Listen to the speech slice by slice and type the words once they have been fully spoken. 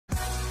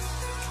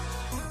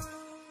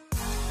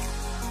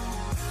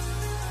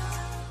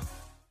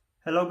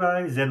Hello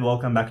guys and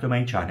welcome back to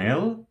my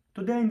channel.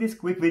 Today in this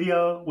quick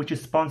video, which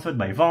is sponsored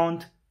by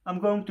Vont, I'm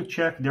going to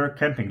check their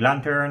camping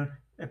lantern,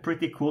 a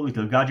pretty cool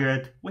little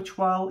gadget, which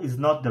while is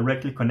not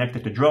directly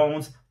connected to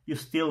drones, you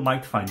still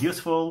might find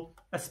useful,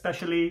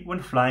 especially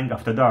when flying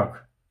after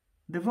dark.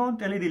 The Vont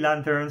LED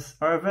lanterns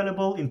are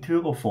available in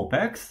 2 or 4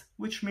 packs,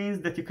 which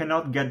means that you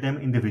cannot get them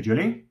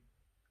individually.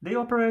 They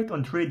operate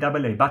on 3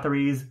 AA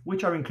batteries,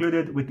 which are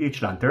included with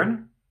each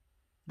lantern.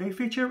 They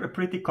feature a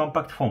pretty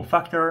compact form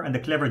factor and a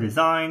clever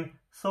design,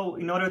 so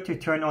in order to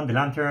turn on the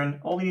lantern,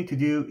 all you need to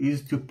do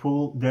is to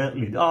pull the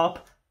lid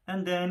up,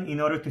 and then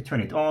in order to turn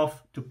it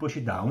off, to push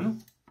it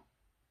down.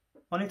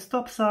 On its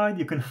top side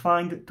you can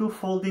find 2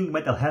 folding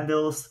metal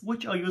handles,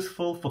 which are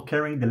useful for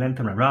carrying the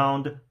lantern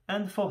around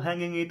and for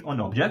hanging it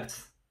on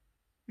objects.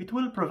 It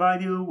will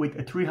provide you with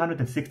a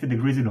 360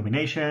 degrees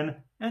illumination,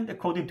 and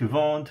according to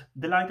Vont,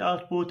 the light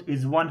output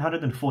is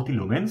 140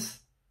 lumens.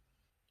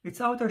 Its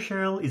outer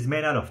shell is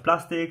made out of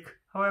plastic,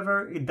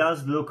 however it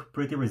does look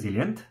pretty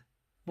resilient.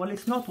 While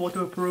it's not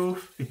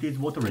waterproof, it is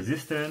water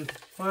resistant,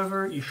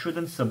 however you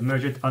shouldn't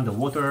submerge it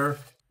underwater,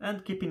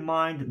 and keep in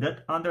mind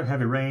that under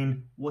heavy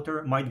rain,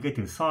 water might get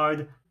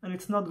inside and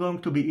it's not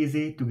going to be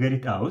easy to get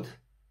it out.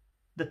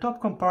 The top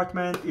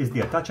compartment is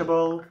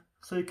detachable,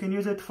 so you can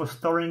use it for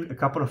storing a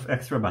couple of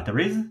extra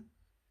batteries.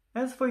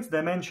 As for its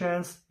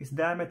dimensions, its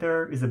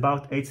diameter is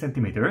about 8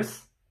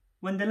 cm.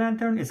 When the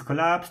lantern is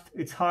collapsed,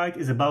 its height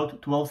is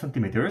about 12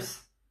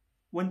 cm.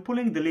 When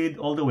pulling the lid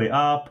all the way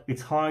up,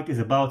 its height is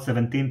about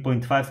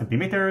 17.5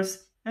 cm,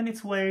 and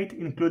its weight,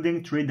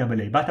 including 3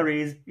 AA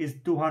batteries, is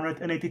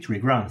 283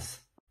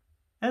 grams.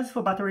 As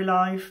for battery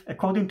life,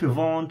 according to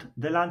Vont,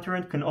 the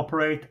lantern can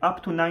operate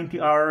up to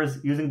 90 hours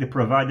using the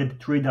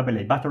provided 3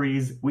 AA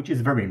batteries, which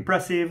is very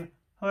impressive.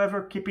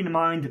 However, keep in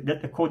mind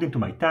that according to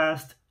my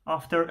test,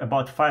 after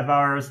about 5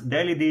 hours,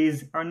 the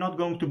LEDs are not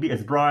going to be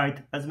as bright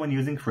as when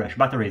using fresh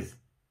batteries.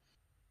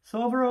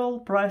 So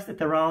overall, priced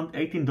at around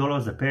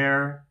 $18 a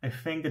pair, I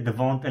think that the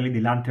Vont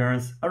LED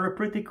lanterns are a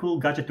pretty cool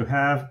gadget to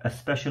have,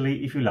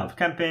 especially if you love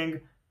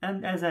camping,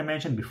 and as I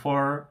mentioned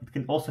before, it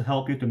can also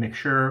help you to make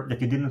sure that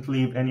you didn't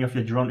leave any of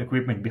your drone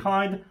equipment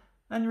behind,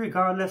 and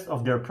regardless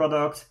of their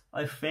products,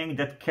 I think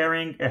that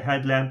carrying a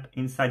headlamp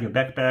inside your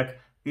backpack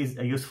is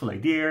a useful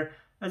idea,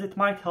 as it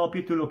might help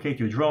you to locate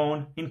your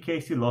drone in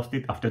case you lost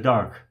it after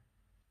dark.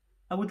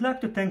 I would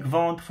like to thank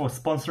Vont for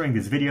sponsoring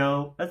this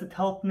video, as it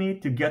helped me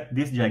to get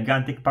this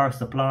gigantic power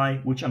supply,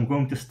 which I'm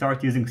going to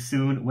start using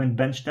soon when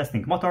bench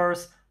testing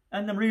motors,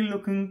 and I'm really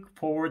looking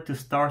forward to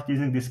start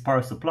using this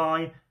power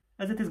supply,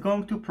 as it is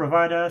going to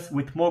provide us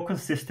with more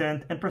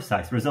consistent and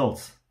precise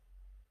results.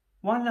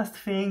 One last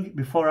thing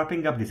before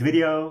wrapping up this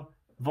video,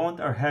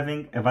 Vont are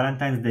having a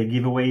Valentine's Day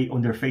giveaway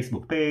on their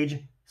Facebook page,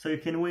 so you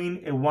can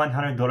win a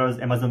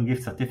 $100 Amazon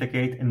gift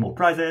certificate and more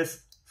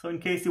prizes. So in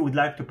case you would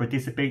like to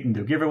participate in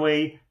the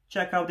giveaway,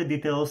 check out the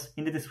details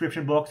in the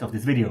description box of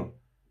this video.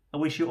 I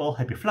wish you all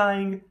happy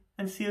flying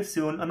and see you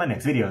soon on my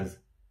next videos.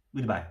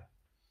 Goodbye.